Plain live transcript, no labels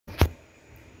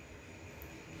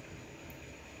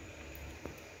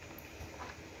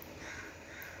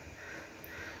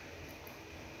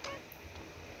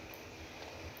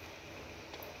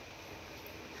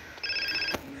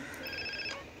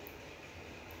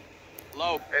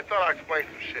Hello? Hey, thought I'd explain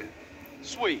some shit.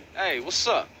 Sweet. Hey, what's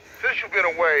up? Since you've been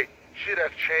away, shit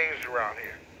has changed around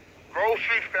here. Grove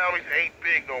Street families ain't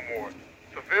big no more.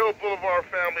 Seville Boulevard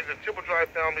families and Triple Drive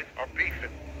families are beefing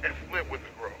and split with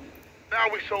the Grove. Now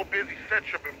we so busy set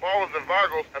tripping ballers and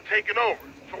Vagos have taken over.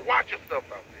 So watch yourself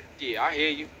out there. Yeah, I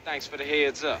hear you. Thanks for the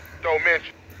heads up. Don't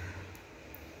mention.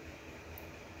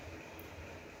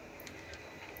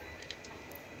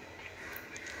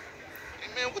 Hey,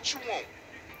 man, what you want?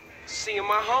 Seeing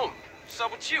my homie. What's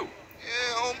up with you?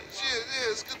 Yeah, homie.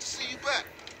 Yeah, it's good to see you back.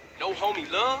 No homie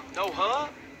love? No hug?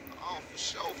 Oh, for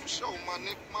sure, my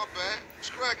nigga. My bad. What's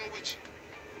cracking with you?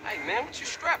 Hey, man, what you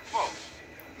strapped for?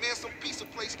 Man, some piece of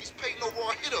place keeps paying no raw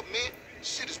hit up, man.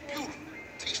 Shit is beautiful.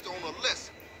 Teach on a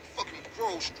lesson. Fucking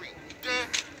Grove Street. You down?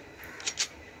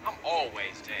 I'm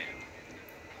always down.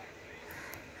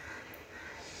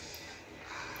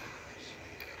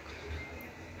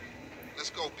 Let's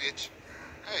go, bitch.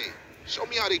 Hey, show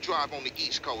me how they drive on the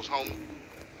East Coast, homie.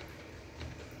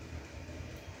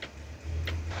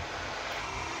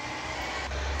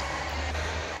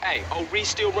 Hey, old Reese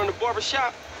still run the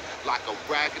barbershop? Like a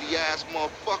raggedy-ass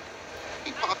motherfucker.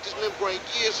 He popped his membrane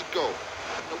years ago.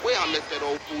 The way I let that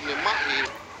old fool in my head.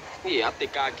 Yeah, I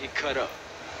think I'll get cut up.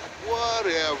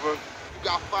 Whatever. You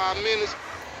got 5 minutes?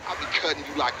 I'll be cutting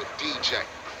you like a DJ.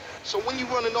 So when you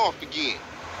running off again?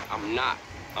 I'm not.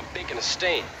 I'm thinking of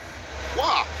staying.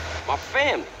 Why? My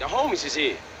family, the homies is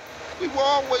here. We were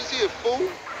always here, fool.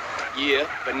 Yeah,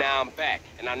 but now I'm back,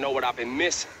 and I know what I've been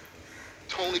missing.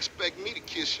 Don't expect me to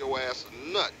kiss your ass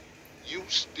a nut. You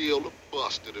still a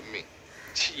buster to me.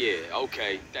 Yeah,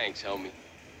 okay. Thanks, homie.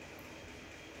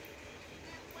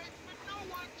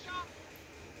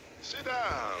 Sit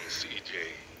down, CJ.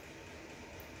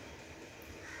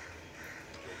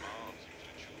 Your moms used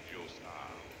to choose your style.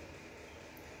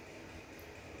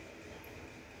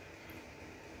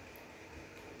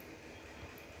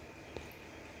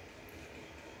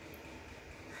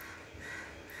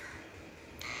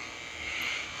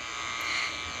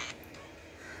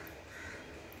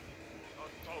 I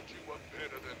thought you were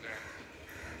better than that.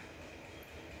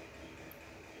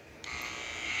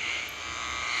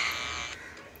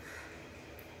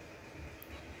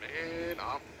 Man,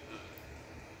 I'm good.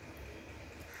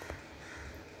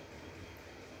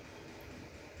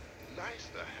 Nice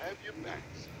to have you back,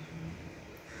 son.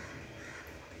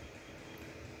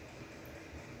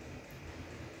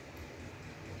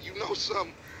 You know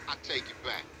something? I take it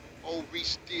back. Old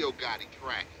Reese still got it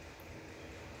cracking.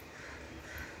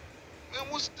 Man,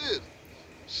 what's this?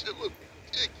 Shit look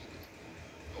ridiculous.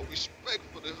 No respect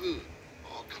for the hood.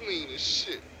 All clean as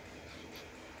shit.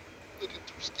 Looking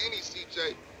too skinny,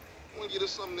 CJ. I wanna get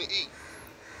us something to eat.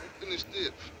 I'm finish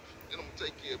this. Then I'm gonna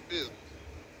take care of business.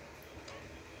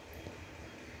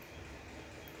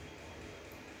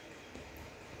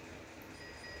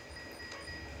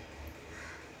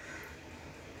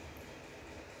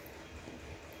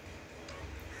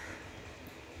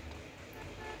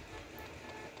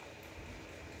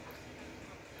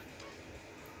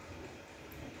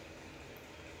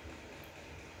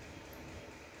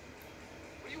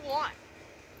 What do you want?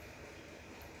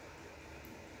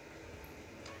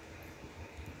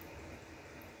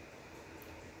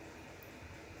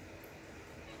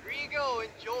 Here you go,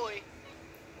 enjoy.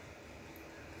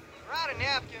 We're out of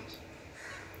napkins.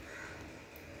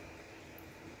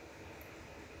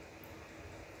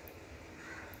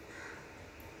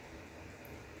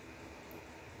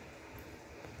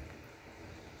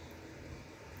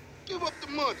 Give up the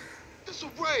money. It's a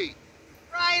raid.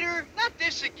 Ryder, not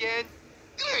this again.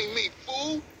 It ain't me,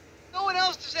 fool. No one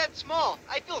else is that small.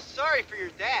 I feel sorry for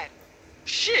your dad.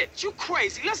 Shit, you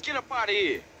crazy. Let's get up out of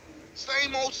here.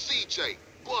 Same old CJ.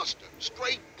 Buster.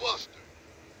 Straight Buster.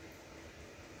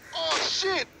 Oh,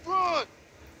 shit. Run.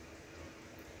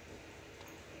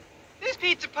 This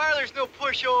pizza parlor's no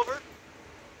pushover.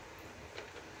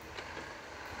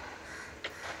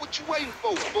 What you waiting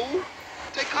for, fool?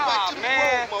 Take her Aw, back to the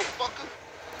man. road, motherfucker.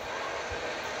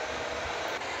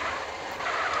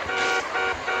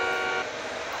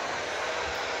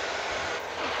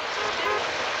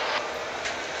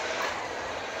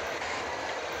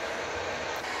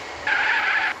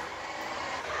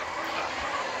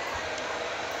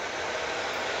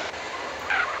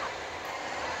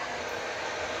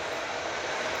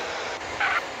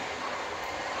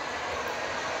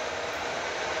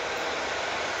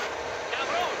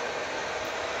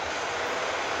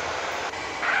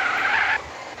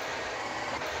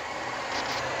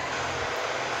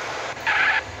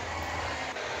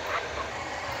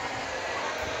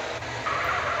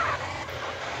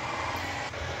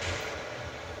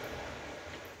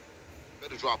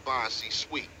 Better drop by and see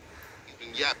Sweet. He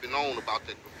been yapping on about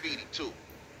that graffiti, too.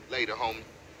 Later, homie.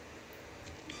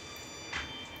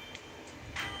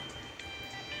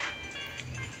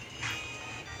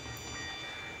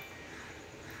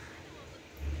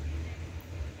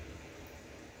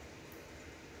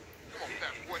 Come on,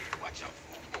 fat boy. Watch out.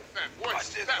 Come on, fat boy. Watch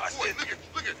this, Fat watch boy, this. look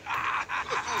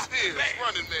who's here, Man.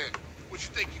 running man. What you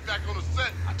think, you back on the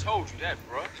set? I told you that,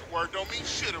 bro. Your word don't mean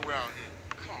shit around here.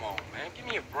 Come on, man. Give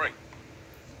me a break.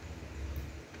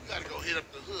 You gotta go hit up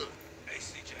the hood. Hey,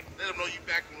 CJ. Let them know you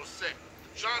back on the set.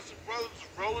 The Johnson brothers is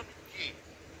rolling again.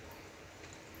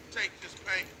 Take this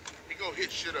paint and go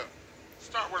hit shit up.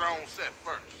 Start with our own set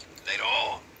first. Later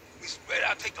on, we spread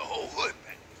out, take the whole hood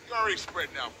back. You already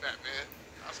spreading out, fat man.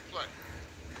 That's play.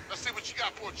 Let's see what you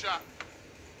got for a chop.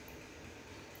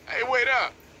 Hey, wait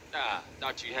up. Ah,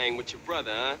 thought you'd hang with your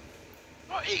brother, huh?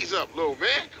 Oh, ease up, little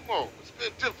man. Come on. It's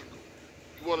been difficult.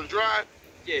 You want to drive?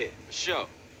 Yeah, for sure.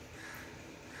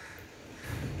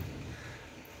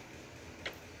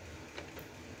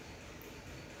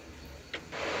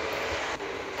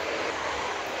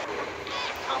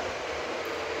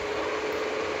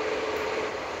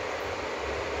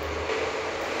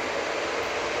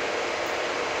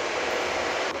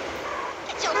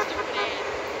 Get your stupid ass.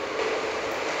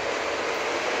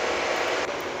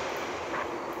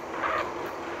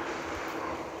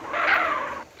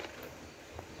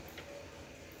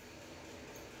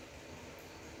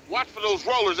 Watch for those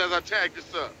rollers as I tag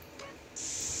this up.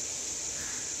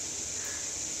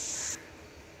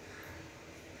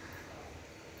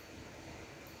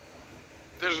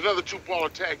 There's another 2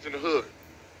 baller tags in the hood.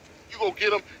 You go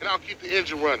get them, and I'll keep the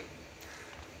engine running.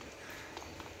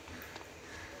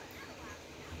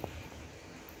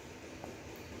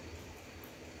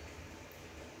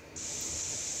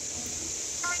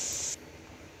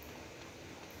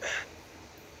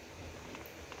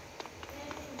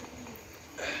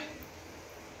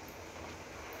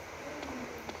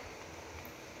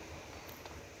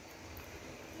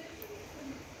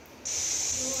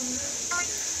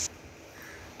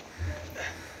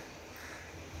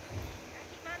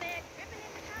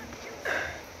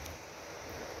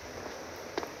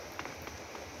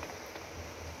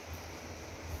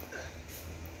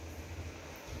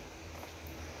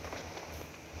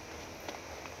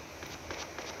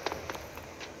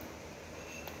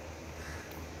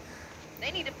 They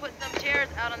need to put some chairs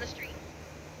out on the street.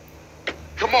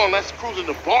 Come on, let's cruise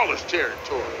into ballers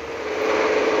territory.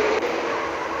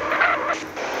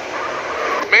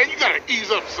 Man, you gotta ease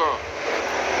up some.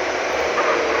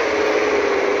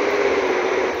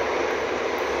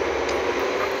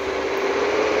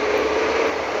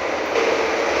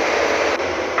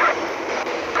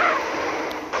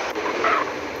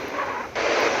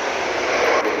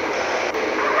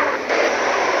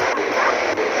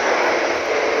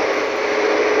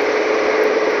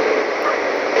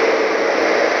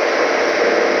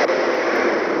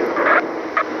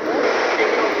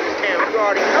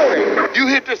 You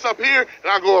hit this up here,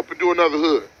 and I'll go up and do another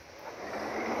hood.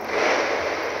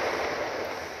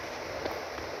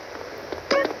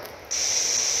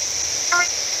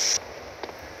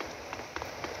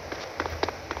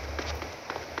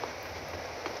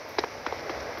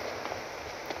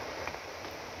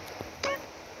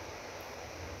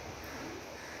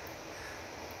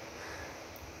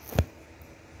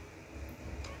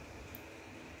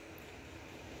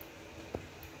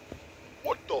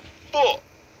 What the fuck?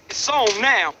 It's on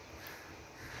now.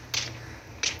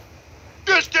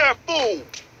 This that fool!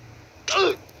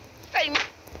 Ugh. Hey,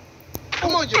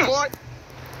 Come on, you boy.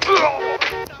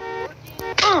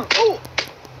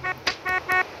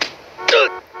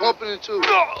 Bumping into.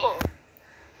 Whoa!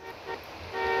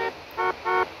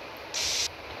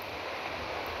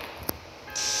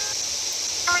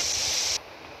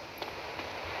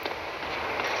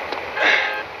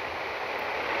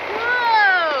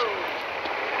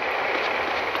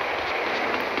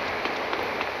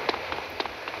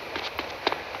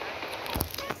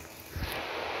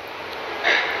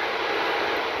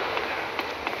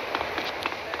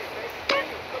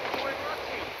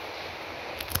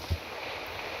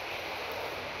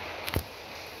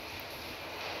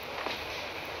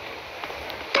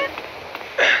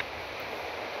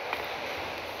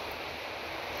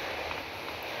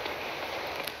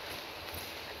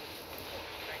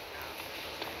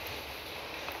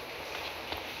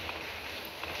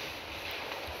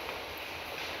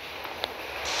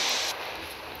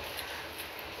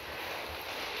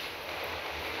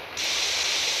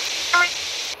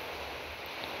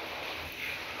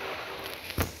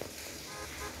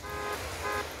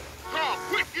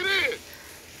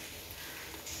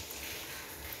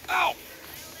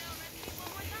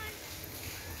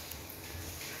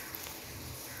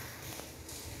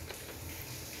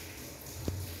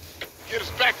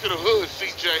 back to the hood,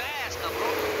 CJ. Fast,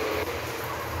 cabrón.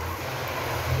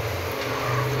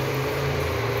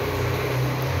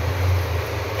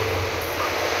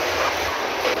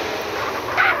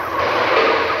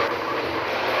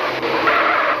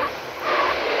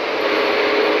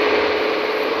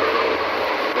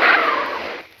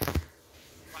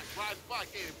 Like riding bike,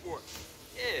 ain't it, boy?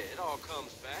 Yeah, it all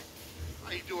comes back.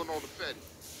 How you doing on the Fetty?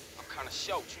 I'm kind of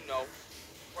choked, you know.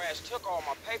 Crash took all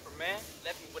my paper, man.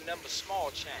 Left me with number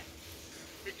small change.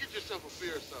 Hey, get yourself a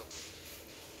beer or something.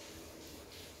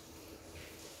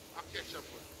 I'll catch up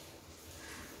with you.